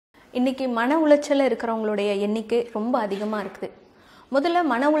இன்னைக்கு மன உளைச்சல்ல இருக்கிறவங்களுடைய எண்ணிக்கை ரொம்ப அதிகமா இருக்குது. முதல்ல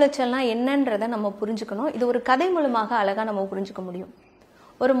மன உளைச்சல்னா என்னன்றதை நம்ம புரிஞ்சுக்கணும். இது ஒரு கதை மூலமாக அழகா நம்ம புரிஞ்சுக்க முடியும்.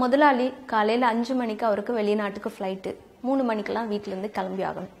 ஒரு முதலாளி காலையில 5 மணிக்கு அவருக்கு வெளிநாட்டுக்கு ஃப்ளைட்டு, 3 மணிக்கெல்லாம் வீட்டுல இருந்து கிளம்பி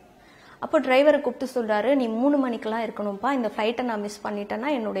ஆகணும். அப்போ டிரைவரை கூப்பிட்டு சொல்றாரு, நீ 3 மணிக்கெல்லாம் இருக்கணும்ப்பா, இந்த ஃப்ளைட்டை நான் மிஸ் பண்ணிட்டேன்னா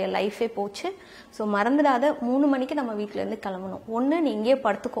என்னுடைய லைஃபே போச்சு. ஸோ மறந்துடாத, 3 மணிக்கு நம்ம வீட்டுல இருந்து கிளம்பணும். ஒன்று நீ இங்கேயே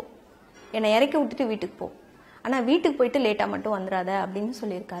படுத்துக்கோ, என்னை இறக்கி விட்டுட்டு வீட்டுக்கு போ, ஆனால் வீட்டுக்கு போயிட்டு லேட்டாக மட்டும் வந்துடாத அப்படின்னு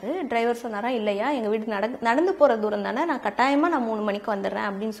சொல்லியிருக்காரு. டிரைவர் சொன்னாரா, இல்லையா எங்கள் வீட்டுக்கு நடந்து போகிற தூரம் தானே, நான் கட்டாயமாக நான் 3 மணிக்கு வந்துடுறேன்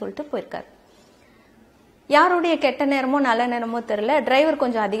அப்படின்னு சொல்லிட்டு போயிருக்காரு. யாருடைய கெட்ட நேரமோ நல்ல நேரமோ தெரியல, டிரைவர்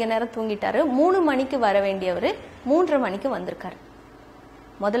கொஞ்சம் அதிக நேரம் தூங்கிட்டாரு. 3 மணிக்கு வர வேண்டியவர் 3:30 மணிக்கு வந்திருக்காரு.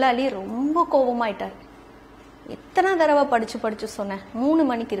 முதலாளி ரொம்ப கோபமாயிட்டார். எத்தனை தடவை படிச்சு சொன்னேன் 3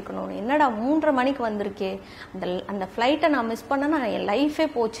 மணிக்கு இருக்கணும்னு, என்னடா 3:30 மணிக்கு வந்திருக்கே, அந்த ஃப்ளைட்டை நான் மிஸ் பண்ணேன்னா என் லைஃபே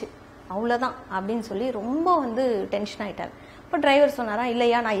போச்சு, அவ்வளோதான் அப்படின்னு சொல்லி ரொம்ப டென்ஷன் ஆகிட்டார். இப்போ டிரைவர் சொன்னாரா,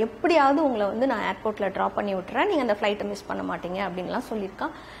 இல்லையா நான் எப்படியாவது உங்களை நான் ஏர்போர்ட்டில் ட்ராப் பண்ணி விட்டுறேன், நீங்கள் அந்த ஃப்ளைட்டை மிஸ் பண்ண மாட்டீங்க அப்படின்லாம்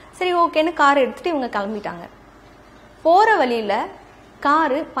சொல்லியிருக்கான். சரி ஓகேன்னு கார் எடுத்துகிட்டு இவங்க கிளம்பிட்டாங்க. போகிற வழியில்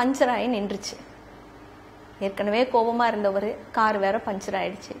காரு பஞ்சர் ஆகி நின்றுச்சு. ஏற்கனவே கோபமாக இருந்தவர், கார் வேற பஞ்சர்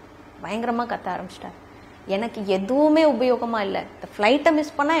ஆயிடுச்சு. பயங்கரமாக கத்த ஆரம்பிச்சிட்டார். எனக்கு எதுவுமே உபயோகமாக இல்லை, இந்த ஃப்ளைட்டை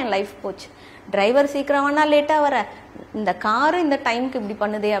மிஸ் பண்ணால் என் லைஃப் போச்சு, டிரைவர் சீக்கிரம் வேணா லேட்டாக வர, இந்த காரு இந்த டைமுக்கு இப்படி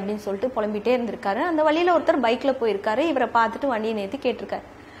பண்ணுதே அப்படின்னு சொல்லிட்டு புலம்பிட்டே இருந்திருக்காரு. அந்த வழியில் ஒருத்தர் பைக்கில் போயிருக்காரு. இவரை பார்த்துட்டு வண்டியை நிறுத்தி கேட்டிருக்காரு,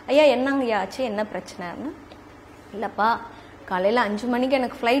 ஐயா என்னங்கய்யா ஆச்சு, என்ன பிரச்சனைன்னு. இல்லைப்பா, காலையில் 5 மணிக்கு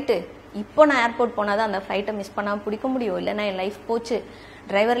எனக்கு ஃப்ளைட்டு, இப்போ நான் ஏர்போர்ட் போனால் தான் அந்த ஃப்ளைட்டை மிஸ் பண்ணாமல் பிடிக்க முடியும், இல்லைன்னா என் லைஃப் போச்சு,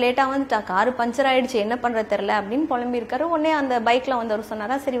 டிரைவர் லேட்டாக வந்துட்டா, காரு பஞ்சர் ஆயிடுச்சு, என்ன பண்ணுறது தெரில அப்படின்னு புலம்பியிருக்காரு. உடனே அந்த பைக்கில் வந்தவர்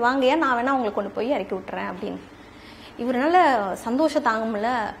சொன்னாரா, சரி வாங்கய்யா நான் வேணா உங்களை கொண்டு போய் இறக்கி விட்டுறேன் அப்படின்னு. இவரால் சந்தோஷம் தாங்க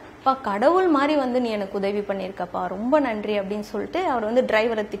முடியல. அப்பா கடவுள் மாதிரி நீ எனக்கு உதவி பண்ணியிருக்கப்பா, ரொம்ப நன்றி அப்படின்னு சொல்லிட்டு அவர்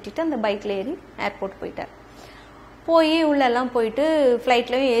டிரைவரை திட்டிட்டு அந்த பைக்கில் ஏறி ஏர்போர்ட் போயிட்டார். போய் உள்ளெல்லாம் போயிட்டு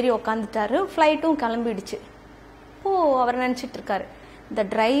ஃப்ளைட்லையும் ஏறி உக்காந்துட்டாரு. ஃப்ளைட்டும் கிளம்பிடுச்சு. இப்போது அவர் நினச்சிட்டு இருக்காரு, இந்த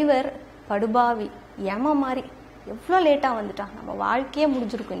டிரைவர் படுபாவி ஏமா மாதிரி எவ்வளோ லேட்டாக வந்துட்டான், நம்ம வாழ்க்கையே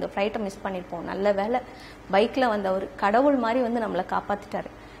முடிஞ்சிருக்கும், இந்த ஃப்ளைட்டை மிஸ் பண்ணியிருப்போம், நல்ல வேலை பைக்கில் வந்தவர் கடவுள் மாதிரி நம்மளை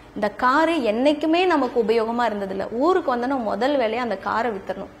காப்பாற்றிட்டாரு. இந்த காரு என்னைக்குமே நமக்கு உபயோகமாக இருந்ததில்லை, ஊருக்கு வந்தோன்னா முதல் வேலையை அந்த காரை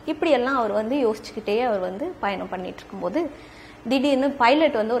வித்துறணும். இப்படியெல்லாம் அவர் யோசிச்சுக்கிட்டே அவர் பயணம் பண்ணிட்டு இருக்கும்போது திடீர்னு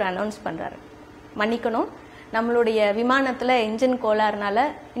பைலட் ஒரு அனௌன்ஸ் பண்ணுறாரு, மன்னிக்கணும், நம்மளுடைய விமானத்தில் இன்ஜின் கோளாறுனால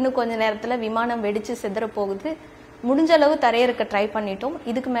இன்னும் கொஞ்ச நேரத்தில் விமானம் வெடித்து சிதற போகுது, முடிஞ்ச அளவு தரையிறக்க ட்ரை பண்ணிட்டோம்,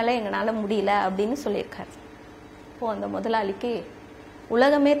 இதுக்கு மேலே எங்களால் முடியல அப்படின்னு சொல்லியிருக்காரு. இப்போது அந்த முதலாளிக்கு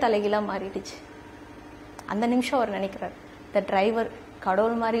உலகமே தலைகீழாக மாறிடுச்சு. அந்த நிமிஷம் அவர் நினைக்கிறார், இந்த டிரைவர்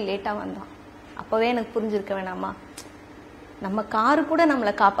கடவுள் மாதிரி லேட்டாக வந்தான், அப்போவே எனக்கு புரிஞ்சிருக்க வேணாமா, நம்ம காரு கூட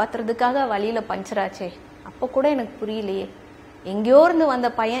நம்மளை காப்பாற்றுறதுக்காக வழியில் பஞ்சராச்சே, அப்போ கூட எனக்கு புரியலையே, எங்கேயோ இருந்து வந்த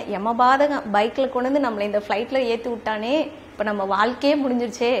பையன் யமபாதகம் பைக்கில் கொண்டு நம்மளை இந்த ஃப்ளைட்டில் ஏற்றி விட்டானே, இப்போ நம்ம வாழ்க்கையே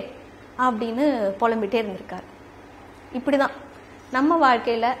முடிஞ்சிருச்சே அப்படின்னு புலம்பிட்டே இருந்திருக்காரு. இப்படி தான் நம்ம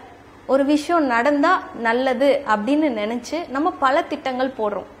வாழ்க்கையில் ஒரு விஷயம் நடந்தால் நல்லது அப்படின்னு நினச்சி நம்ம பல திட்டங்கள்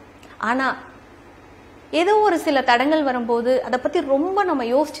போடுறோம். ஆனால் ஏதோ ஒரு சில தடங்கள் வரும்போது அதை பற்றி ரொம்ப நம்ம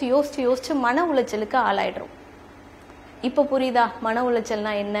யோசிச்சு மன உளைச்சலுக்கு ஆளாயிடுறோம். இப்போ புரியுதா மன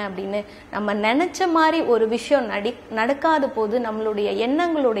உளைச்சல்னா என்ன அப்படின்னு? நம்ம நினச்ச மாதிரி ஒரு விஷயம் நடக்காத போது நம்மளுடைய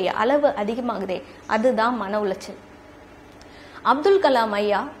எண்ணங்களுடைய அளவு அதிகமாகுதே, அதுதான் மன உளைச்சல். அப்துல் கலாம்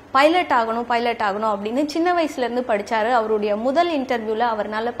ஐயா பைலட் ஆகணும் அப்படின்னு சின்ன வயசுலேருந்து படித்தாரு. அவருடைய முதல் இன்டர்வியூவில்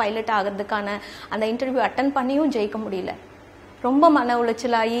அவரால் பைலட் ஆகிறதுக்கான அந்த இன்டர்வியூ அட்டன் பண்ணியும் ஜெயிக்க முடியல. ரொம்ப மன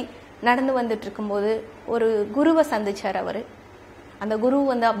உளைச்சலாகி நடந்து வந்துட்டு இருக்கும்போது ஒரு குருவை சந்திச்சார் அவர். அந்த குரு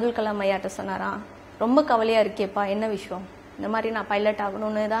அப்துல் கலாம் ஐயாட்ட சொன்னாராம், ரொம்ப கவலையாக இருக்கேப்பா, என்ன விஷயம்? இந்த மாதிரி நான் பைலட்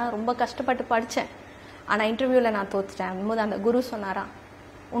ஆகணும்னு தான் ரொம்ப கஷ்டப்பட்டு படித்தேன், ஆனால் இன்டர்வியூவில் நான் தோத்துட்டேன் அப்படின்போது அந்த குரு சொன்னாராம்,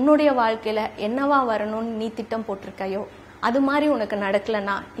 உன்னுடைய வாழ்க்கையில் என்னவா வரணும்னு நீ திட்டம் போட்டிருக்கையோ அது மாதிரி உனக்கு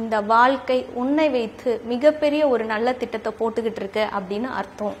நடக்கலைன்னா இந்த வாழ்க்கை உன்னை வைத்து மிகப்பெரிய ஒரு நல்ல திட்டத்தை போட்டுக்கிட்டு இருக்க அப்படின்னு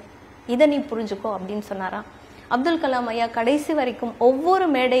அர்த்தம், இதை நீ புரிஞ்சுக்கோ அப்படின்னு சொன்னாராம். அப்துல் கலாம் ஐயா கடைசி வரைக்கும் ஒவ்வொரு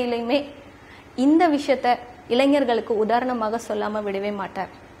மேடையிலையுமே இந்த விஷயத்த இளைஞர்களுக்கு உதாரணமாக சொல்லாமல் விடவே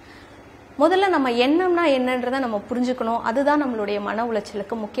மாட்டார். முதல்ல நம்ம எண்ணம்னா என்னன்றதை நம்ம புரிஞ்சுக்கணும். அதுதான் நம்மளுடைய மன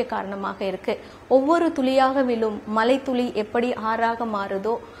உளைச்சலுக்கு முக்கிய காரணமாக இருக்கு. ஒவ்வொரு துளியாக விழும் மலை துளி எப்படி ஆறாக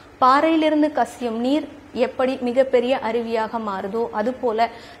மாறுதோ, பாறையிலிருந்து கசியும் நீர் எப்படி மிகப்பெரிய அருவியாக மாறுதோ, அது போல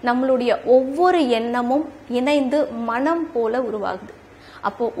நம்மளுடைய ஒவ்வொரு எண்ணமும் இணைந்து மனம் போல உருவாகுது.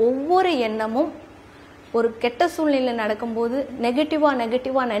 அப்போ ஒவ்வொரு எண்ணமும் ஒரு கெட்ட சூழ்நிலை நடக்கும்போது நெகட்டிவா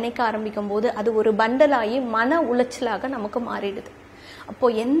நினைக்க ஆரம்பிக்கும் போது அது ஒரு பண்டலாகி மன உளைச்சலாக நமக்கு மாறிடுது. அப்போ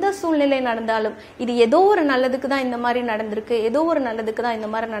எந்த சூழ்நிலை நடந்தாலும் இது ஏதோ ஒரு நல்லதுக்கு தான் இந்த மாதிரி நடந்திருக்கு, ஏதோ ஒரு நல்லதுக்கு தான் இந்த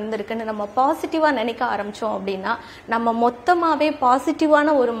மாதிரி நடந்திருக்குன்னு நம்ம பாசிட்டிவா நினைக்க ஆரம்பிச்சோம் அப்படின்னா நம்ம மொத்தமாவே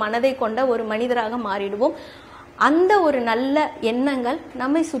பாசிட்டிவான ஒரு மனதை கொண்ட ஒரு மனிதராக மாறிடுவோம். அந்த ஒரு நல்ல எண்ணங்கள்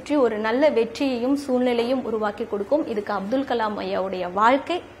நம்மை சுற்றி ஒரு நல்ல வெற்றியையும் சூழ்நிலையும் உருவாக்கி கொடுக்கும். இதுக்கு அப்துல் கலாம் ஐயாவுடைய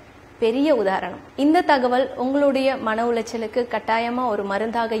வாழ்க்கை பெரிய உதாரணம். இந்த தகவல் உங்களுடைய மன உளைச்சலுக்கு கட்டாயமா ஒரு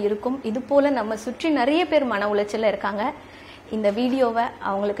மருந்தாக இருக்கும். இது போல நம்ம சுற்றி நிறைய பேர் மன உளைச்சல்ல இருக்காங்க. இந்த வீடியோவை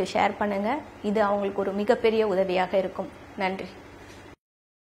அவங்களுக்கு ஷேர் பண்ணுங்க. இது அவங்களுக்கு ஒரு மிகப்பெரிய உதவியாக இருக்கும். நன்றி.